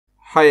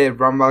Hi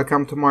everyone,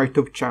 welcome to my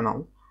YouTube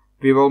channel.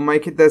 We will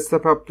make a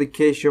desktop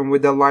application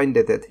with a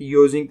QLineEdit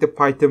using the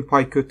Python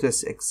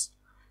PyQT6.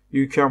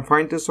 You can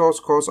find the source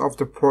code of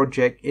the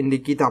project in the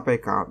GitHub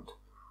account.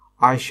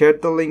 I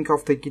shared the link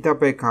of the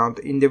GitHub account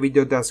in the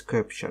video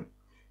description.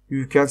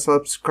 You can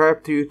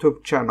subscribe to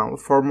YouTube channel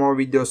for more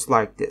videos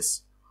like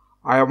this.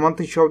 I want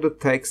to show the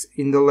text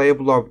in the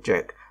label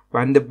object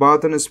when the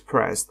button is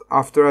pressed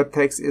after a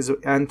text is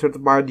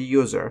entered by the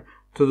user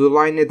to the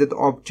QLineEdit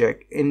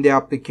object in the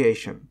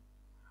application.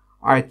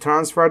 I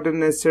transferred the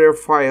necessary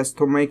files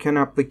to make an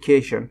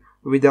application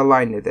with a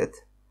QLineEdit.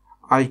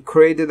 I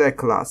created a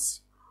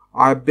class.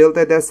 I built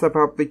a desktop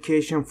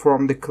application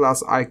from the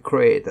class I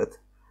created.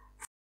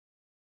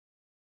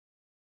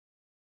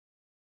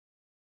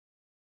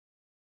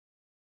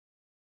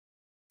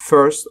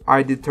 First,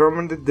 I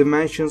determined the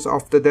dimensions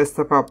of the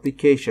desktop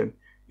application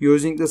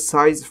using the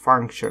size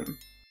function.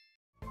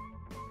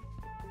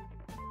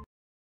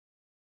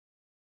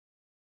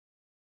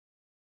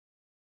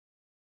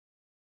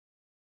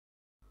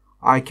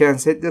 I can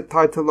set the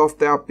title of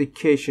the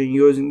application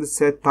using the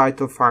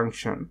setTitle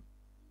function.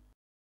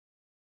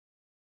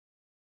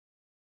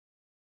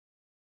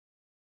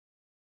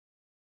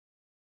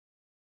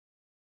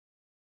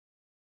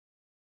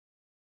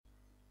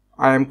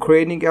 I am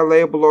creating a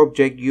label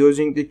object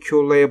using the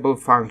QLabel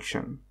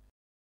function.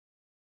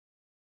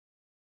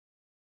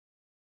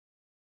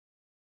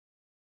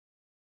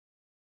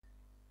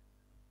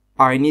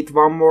 I need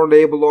one more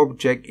label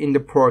object in the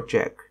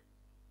project.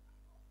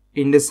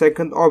 In the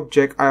second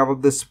object, I will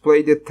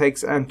display the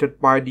text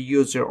entered by the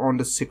user on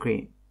the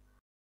screen.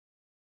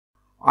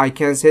 I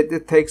can set the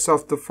text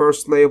of the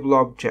first label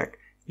object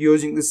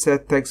using the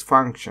setText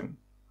function.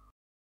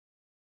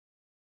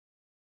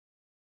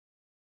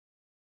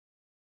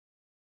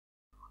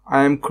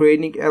 I am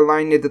creating a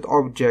QLineEdit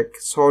object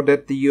so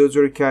that the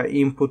user can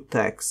input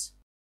text.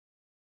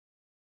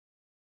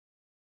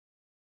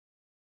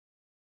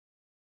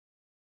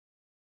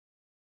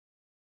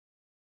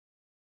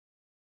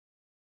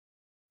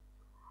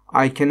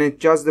 I can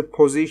adjust the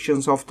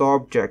positions of the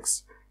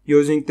objects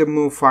using the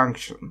move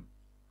function.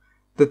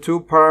 The two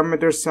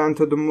parameters sent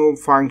to the move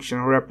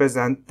function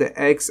represent the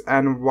x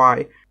and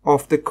y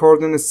of the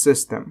coordinate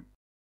system.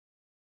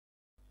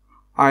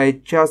 I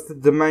adjust the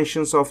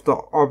dimensions of the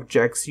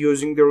objects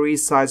using the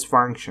resize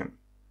function.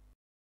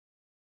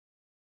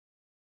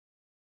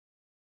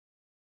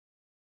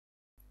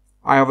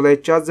 I will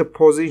adjust the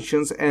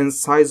positions and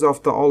size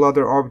of the all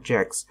other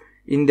objects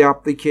in the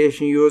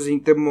application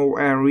using the move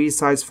and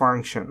resize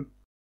function.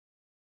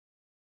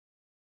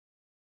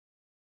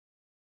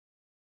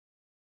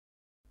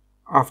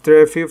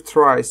 After a few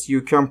tries,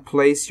 you can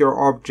place your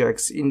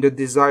objects in the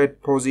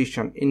desired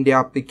position in the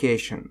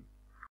application.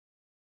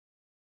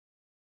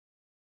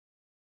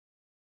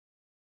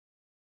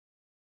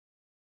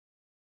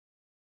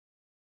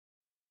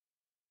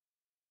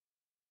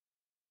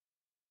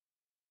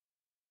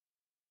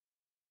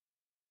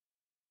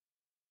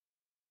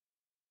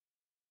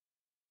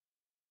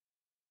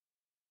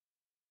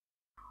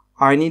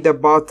 I need a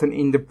button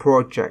in the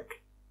project.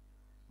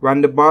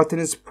 When the button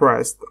is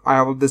pressed,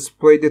 I will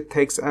display the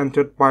text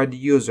entered by the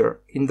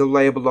user in the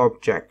label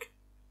object.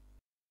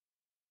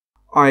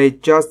 I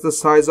adjust the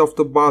size of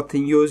the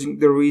button using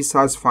the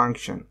resize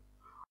function.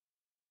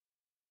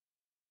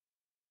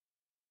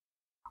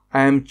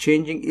 I am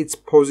changing its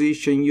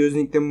position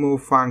using the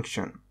move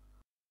function.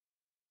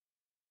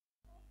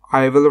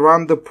 I will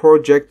run the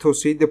project to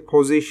see the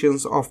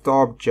positions of the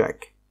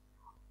object.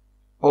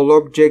 All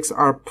objects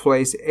are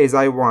placed as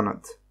I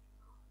wanted.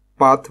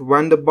 But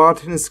when the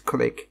button is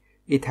clicked,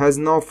 it has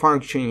no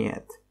function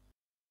yet.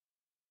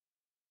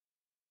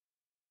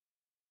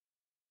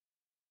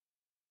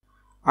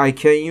 I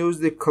can use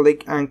the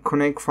click and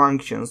connect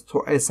functions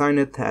to assign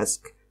a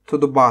task to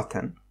the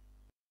button.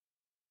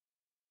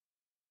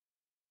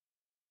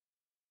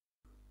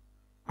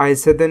 I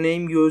set a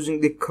name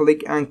using the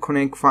click and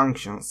connect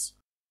functions.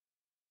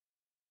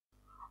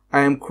 I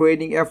am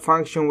creating a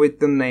function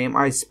with the name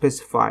I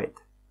specified.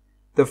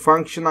 The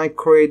function I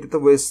created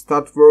will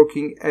start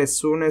working as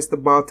soon as the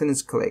button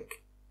is clicked.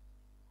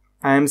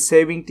 I am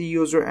saving the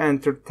user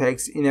entered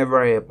text in a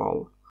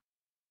variable.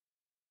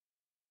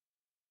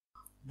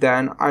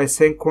 Then I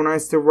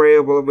synchronize the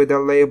variable with a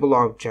label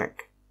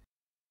object.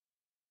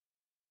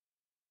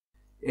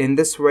 In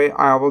this way,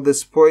 I will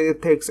display the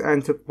text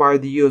entered by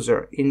the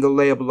user in the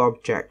label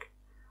object.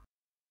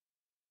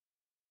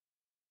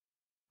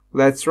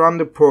 Let's run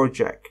the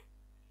project.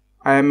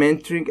 I am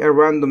entering a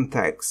random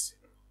text.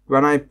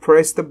 When I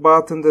pressed the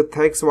button, the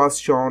text was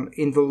shown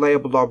in the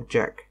label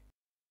object.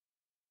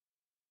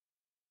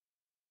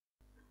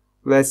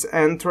 Let's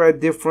enter a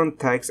different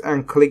text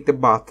and click the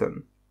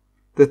button.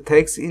 The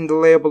text in the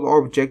label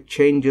object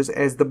changes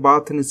as the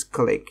button is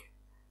clicked.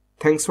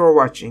 Thanks for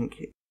watching.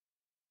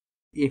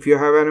 If you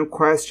have any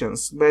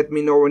questions, let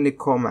me know in the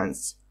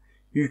comments.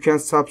 You can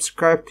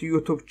subscribe to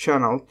YouTube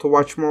channel to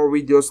watch more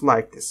videos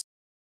like this.